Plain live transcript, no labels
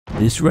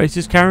This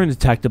racist Karen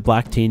attacked a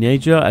black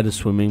teenager at a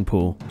swimming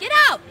pool. Get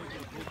out!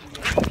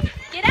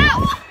 Get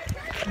out!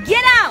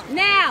 Get out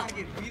now!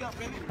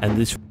 And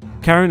this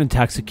Karen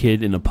attacks a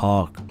kid in a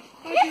park.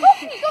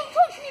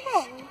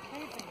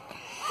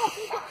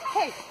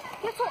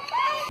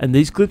 And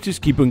these clips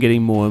just keep on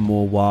getting more and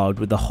more wild,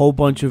 with a whole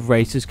bunch of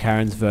racist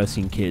Karens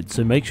versing kids,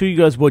 so make sure you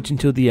guys watch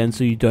until the end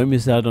so you don't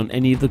miss out on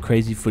any of the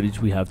crazy footage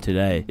we have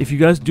today. If you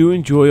guys do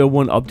enjoy or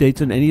want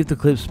updates on any of the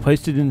clips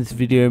posted in this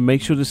video,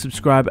 make sure to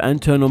subscribe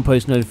and turn on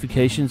post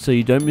notifications so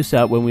you don't miss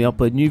out when we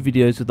upload new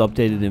videos with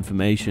updated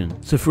information.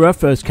 So for our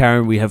first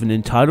Karen, we have an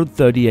entitled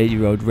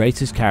 38-year-old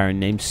racist Karen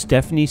named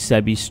Stephanie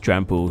Sebi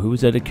Strample, who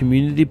was at a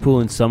community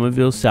pool in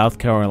Summerville, South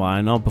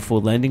Carolina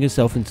before landing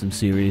herself in some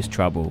serious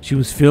trouble. She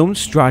was filmed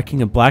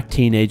striking a black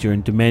teenager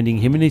and demanding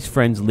him and his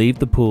friends leave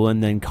the pool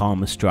and then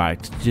calm a strike.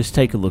 Just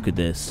take a look at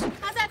this.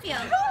 How's that feel?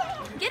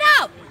 Get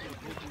out!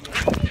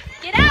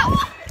 Get out!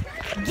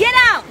 Get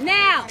out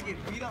now!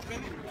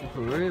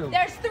 For real?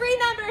 There's 3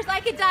 numbers I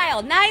could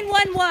dial.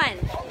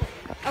 911.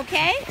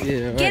 Okay?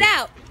 Yeah, right. Get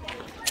out.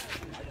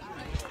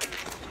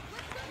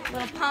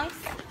 Little punks.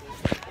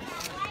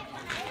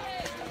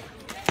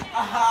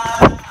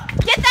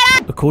 Get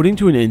that out! According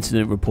to an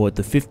incident report,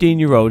 the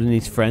 15-year-old and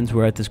his friends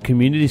were at this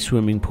community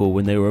swimming pool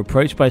when they were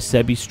approached by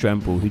Sebi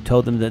Strample, who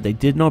told them that they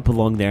did not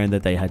belong there and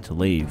that they had to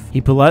leave. He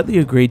politely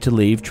agreed to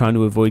leave, trying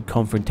to avoid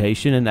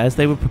confrontation, and as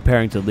they were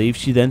preparing to leave,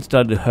 she then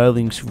started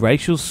hurling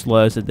racial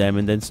slurs at them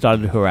and then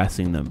started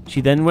harassing them.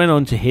 She then went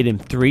on to hit him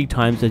 3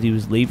 times as he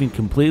was leaving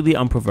completely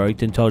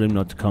unprovoked and told him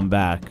not to come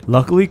back.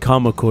 Luckily,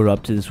 karma caught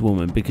up to this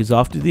woman, because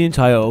after the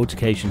entire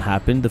altercation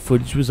happened, the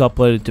footage was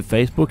uploaded to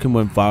Facebook and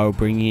went viral,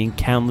 bringing in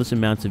countless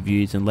amounts of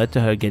views and led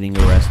to her getting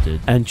arrested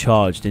and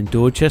charged in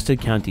Dorchester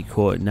County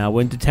Court. Now,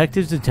 when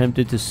detectives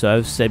attempted to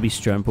serve Sebi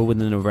Strample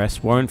with an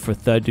arrest warrant for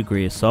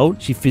 3rd-degree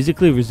assault, she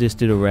physically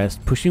resisted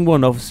arrest, pushing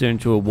one officer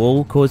into a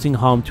wall, causing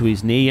harm to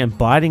his knee, and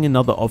biting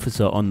another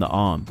officer on the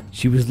arm.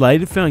 She was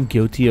later found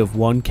guilty of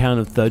 1 count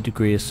of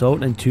 3rd-degree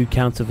assault and 2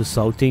 counts of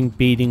assaulting,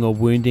 beating, or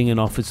wounding an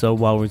officer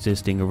while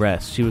resisting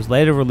arrest. She was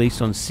later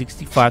released on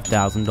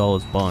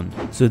 $65,000 bond.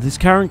 So this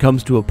Karen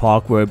comes to a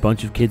park where a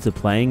bunch of kids are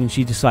playing, and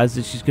she decides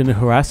that she's going to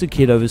harass a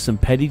kid over some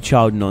petty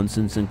child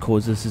nonsense and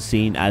causes a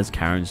scene as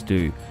Karens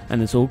do.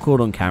 And it's all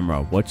caught on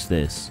camera. Watch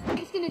this. I'm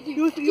saying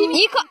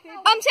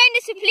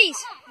this to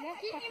police.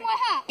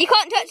 You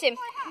can't touch him.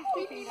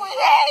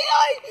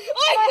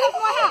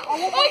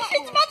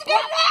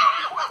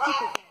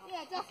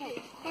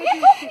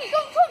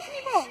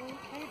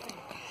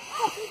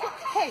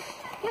 Hey,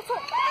 get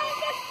off!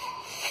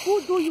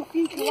 Who do you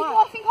think you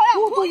are?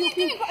 Who do you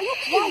think?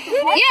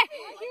 Yeah.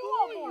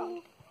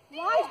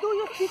 Why do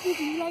you speak with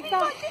me like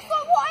that? This is what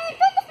I ain't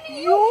done nothing.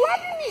 You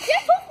grabbing me.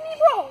 Get off me,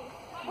 bro.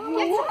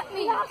 Get off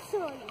me.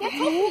 Get off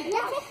me.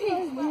 Get off me.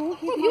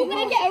 You're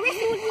gonna get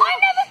arrested. I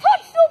never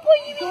touched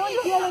nobody. Don't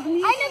yell at me.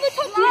 I never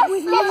touched you.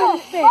 Get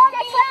off. Get off.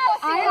 Get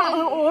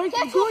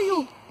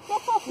off.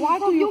 Get off. Why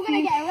do you You're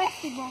gonna think? get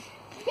arrested, bro.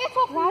 Get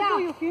off me Why now.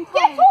 do you think?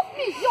 Get off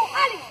me. Yo,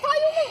 Alex, tell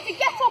your mate to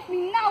get off me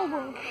now,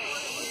 bro.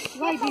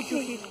 Why did you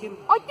hit him?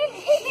 I didn't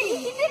hit him.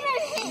 He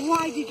didn't hit.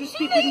 Why did you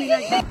speak with me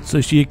like that? So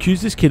she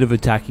accused this kid of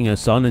attacking her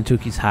son and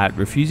took his hat,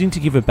 refusing to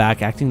give it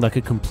back, acting like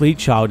a complete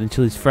child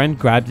until his friend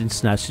grabbed and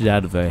snatched it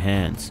out of her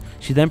hands.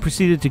 She then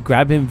proceeded to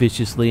grab him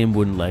viciously and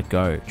wouldn't let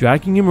go,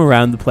 dragging him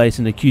around the place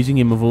and accusing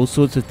him of all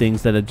sorts of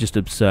things that are just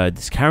absurd.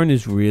 This Karen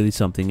is really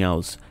something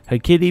else. Her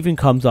kid even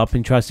comes up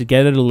and tries to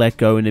get her to let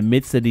go and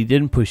admits that he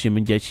didn't push him,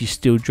 and yet she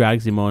still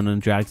drags him on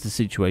and drags the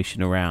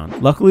situation around.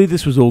 Luckily,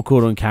 this was all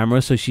caught on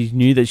camera, so she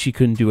knew that she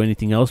couldn't do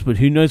anything else, but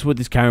who knows what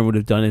this Karen would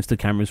have done if the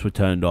cameras were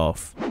turned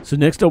off. So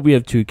next up we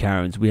have 2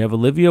 Karens. We have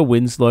Olivia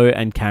Winslow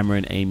and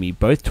Cameron Amy,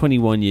 both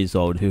 21 years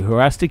old, who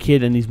harassed a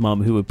kid and his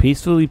mum who were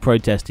peacefully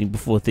protesting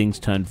before things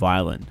turned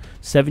violent.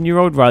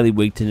 7-year-old Riley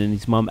Wigton and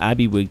his mum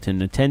Abby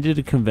Wigton attended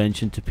a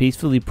convention to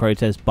peacefully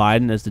protest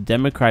Biden as the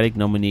Democratic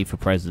nominee for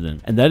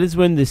president. And that is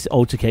when this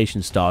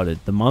altercation started.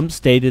 The mum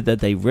stated that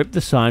they ripped the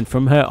sign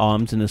from her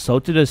arms and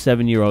assaulted her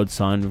 7-year-old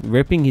son,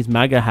 ripping his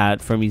MAGA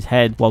hat from his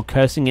head while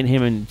cursing at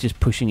him and just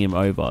pushing him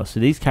over.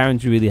 So these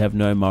Karens really have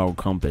no moral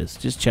compass.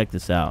 Just check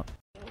this out.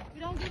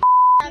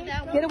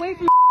 Get away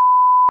from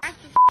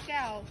the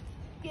out.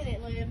 Get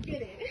it, Liam.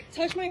 Get it.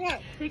 Touch my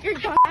hat. Take your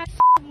hat.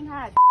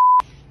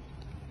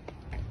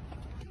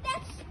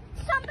 That's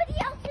somebody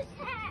else's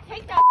hat.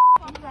 Take that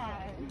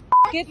hat.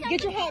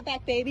 Get your hat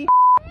back, baby.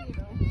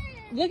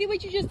 Look at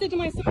what you just did to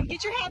my son.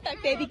 Get your hat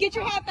back, baby. Get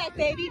your hat back,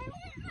 baby.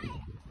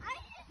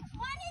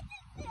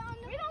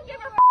 We don't give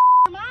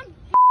a Mom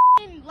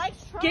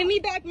likes Trump. Give me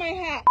back my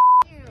hat.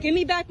 Give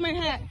me back my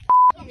hat.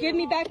 Give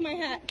me back my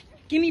hat.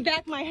 Give me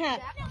back my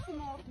hat.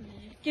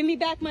 Give me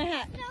back my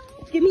hat.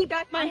 Give me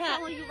back my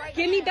hat.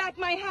 Give me back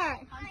my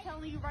hat. I'm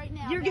telling you right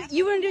now. You're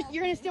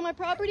gonna steal my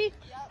property?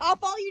 Yep. I'll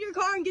follow you to your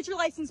car and get your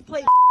license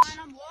plate. And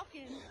I'm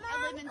walking.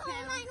 I live in town.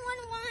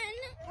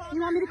 911.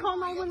 You want me to call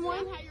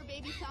 911?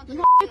 You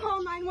want me to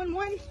call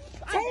 911?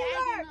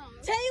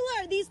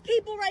 Taylor, these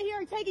people right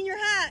here are taking your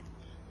hat.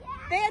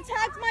 They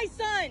attacked my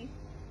son.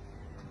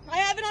 I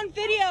have it on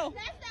video.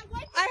 That's not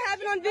I have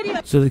it on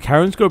video. So the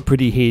Karens got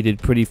pretty heated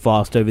pretty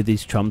fast over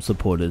these Trump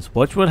supporters.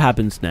 Watch what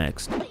happens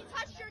next. You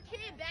touched your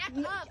kid, back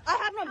up. I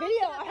have it on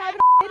video. I have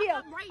it on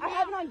video. I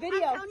have it on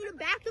video. I'm telling you to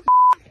back the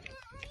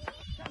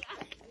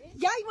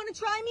Yeah, you want to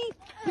try me?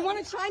 You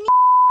want to try me?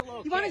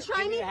 You want to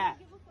try me? I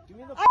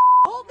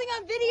the whole thing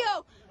on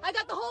video. I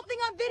got the whole thing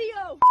on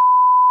video.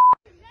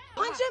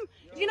 Punch him?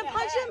 You gonna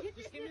punch him?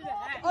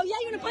 Oh yeah,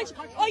 you gonna punch?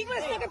 Oh, you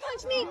gonna sucker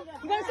punch me?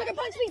 You gonna sucker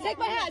punch me? Take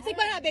my hat. Take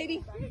my hat,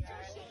 baby.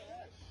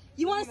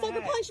 You wanna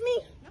sucker punch me?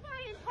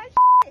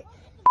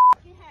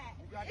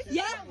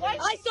 Yeah,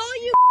 I saw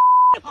you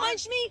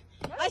punch me.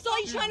 I saw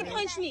you trying to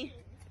punch me.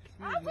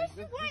 I wish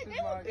you would.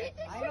 They will beat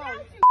the shit out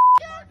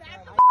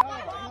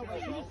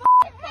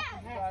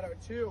of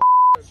you.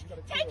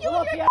 Take you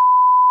with your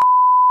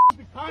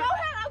go ahead.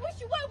 I wish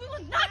you would. We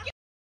will knock you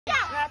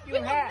out. We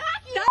will knock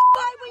you. That's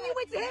why when you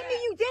went to hit me,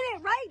 you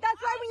didn't, right?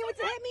 That's why when you went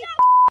to hit me.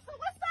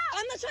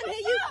 I'm not trying to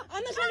hit you.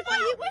 I'm not trying to fight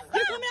you.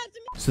 You're coming out to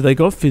me. So they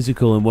got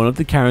physical, and one of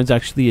the Karens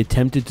actually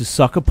attempted to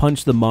sucker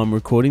punch the mum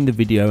recording the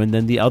video, and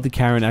then the other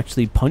Karen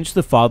actually punched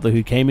the father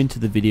who came into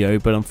the video,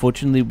 but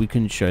unfortunately we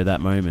couldn't show that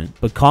moment.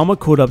 But karma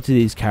caught up to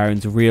these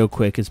Karens real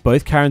quick, as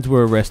both Karens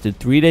were arrested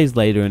 3 days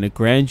later, and a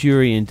grand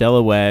jury in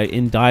Delaware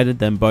indicted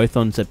them both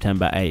on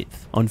September 8th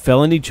on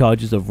felony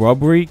charges of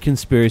robbery,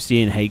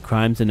 conspiracy and hate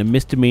crimes, and a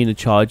misdemeanor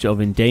charge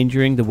of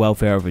endangering the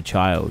welfare of a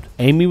child.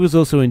 Amy was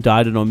also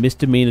indicted on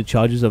misdemeanor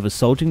charges of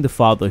assaulting the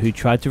father who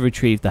tried to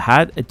retrieve the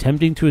hat,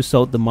 attempting to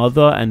assault the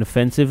mother, and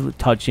offensive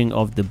touching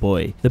of the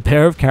boy. The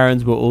pair of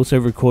Karens were also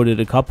recorded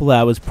a couple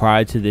hours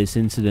prior to this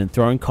incident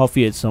throwing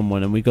coffee at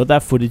someone, and we got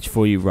that footage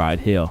for you right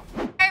here.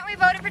 Alright, we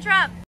voted for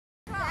Trump.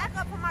 Back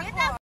up from my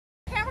car.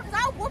 Camera, because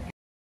I'll whoop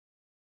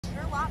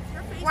your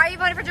face. Why are you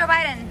voting for Joe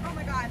Biden? Oh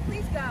my God,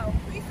 please go.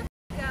 Please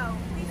go.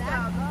 Please go.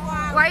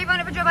 Why are you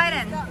voting for Joe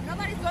Biden?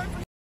 Nobody's voting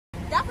for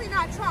definitely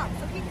not Trump,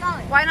 so keep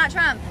going. Why not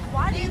Trump?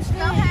 Why do you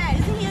go ahead?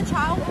 Isn't he a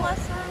child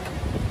molester?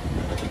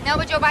 No,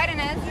 but Joe Biden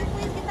Can is. you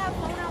please get that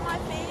phone out my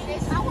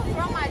face? I will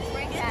throw my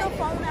drink at you. Get the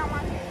phone out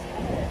my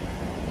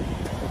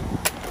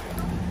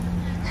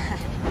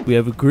face. We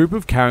have a group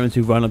of Karens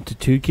who run up to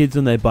two kids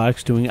on their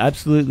bikes doing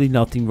absolutely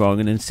nothing wrong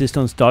and insist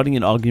on starting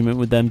an argument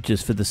with them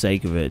just for the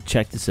sake of it.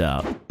 Check this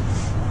out.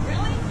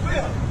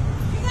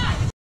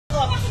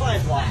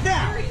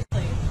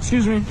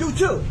 Excuse me. You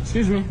too.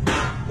 Excuse me.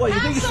 What, you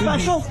think it's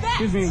special?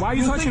 Excuse me. Why are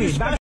you touching me?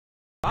 Back.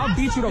 I'll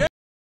beat you the You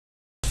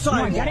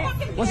wanna get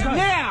it? What's going on?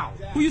 Now!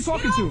 Who you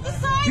talking to?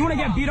 You wanna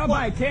get beat up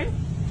by a kid?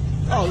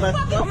 Oh, let's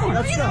go. Oh,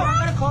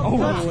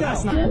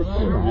 that's not.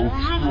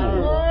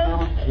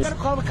 You gotta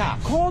call the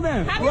cops. Call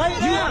them. Right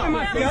You now. in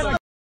my face like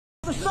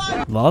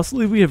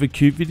Lastly, we have a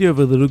cute video of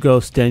a little girl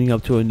standing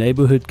up to a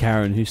neighborhood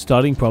Karen who's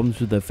starting problems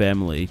with her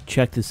family.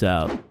 Check this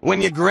out.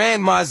 When your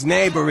grandma's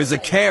neighbor is a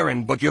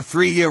Karen, but your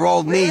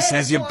 3-year-old niece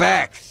has your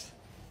back.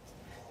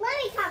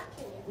 Let me talk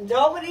to you.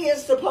 Nobody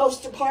is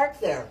supposed to park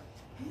there.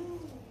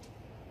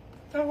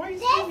 This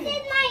is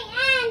my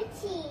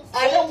auntie.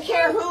 I don't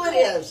care who it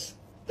is.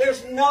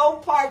 There's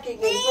no parking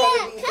in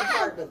front of these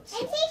apartments.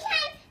 And she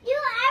can do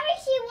whatever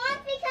she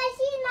wants because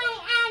she's my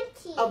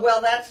auntie. Oh,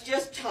 well, that's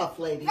just tough,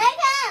 lady. They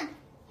come.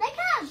 They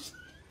come.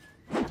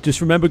 Just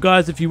remember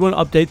guys, if you want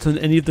updates on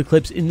any of the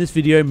clips in this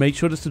video, make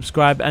sure to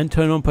subscribe and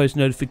turn on post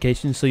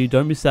notifications so you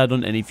don't miss out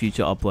on any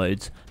future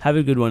uploads. Have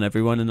a good one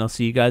everyone, and I'll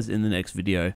see you guys in the next video.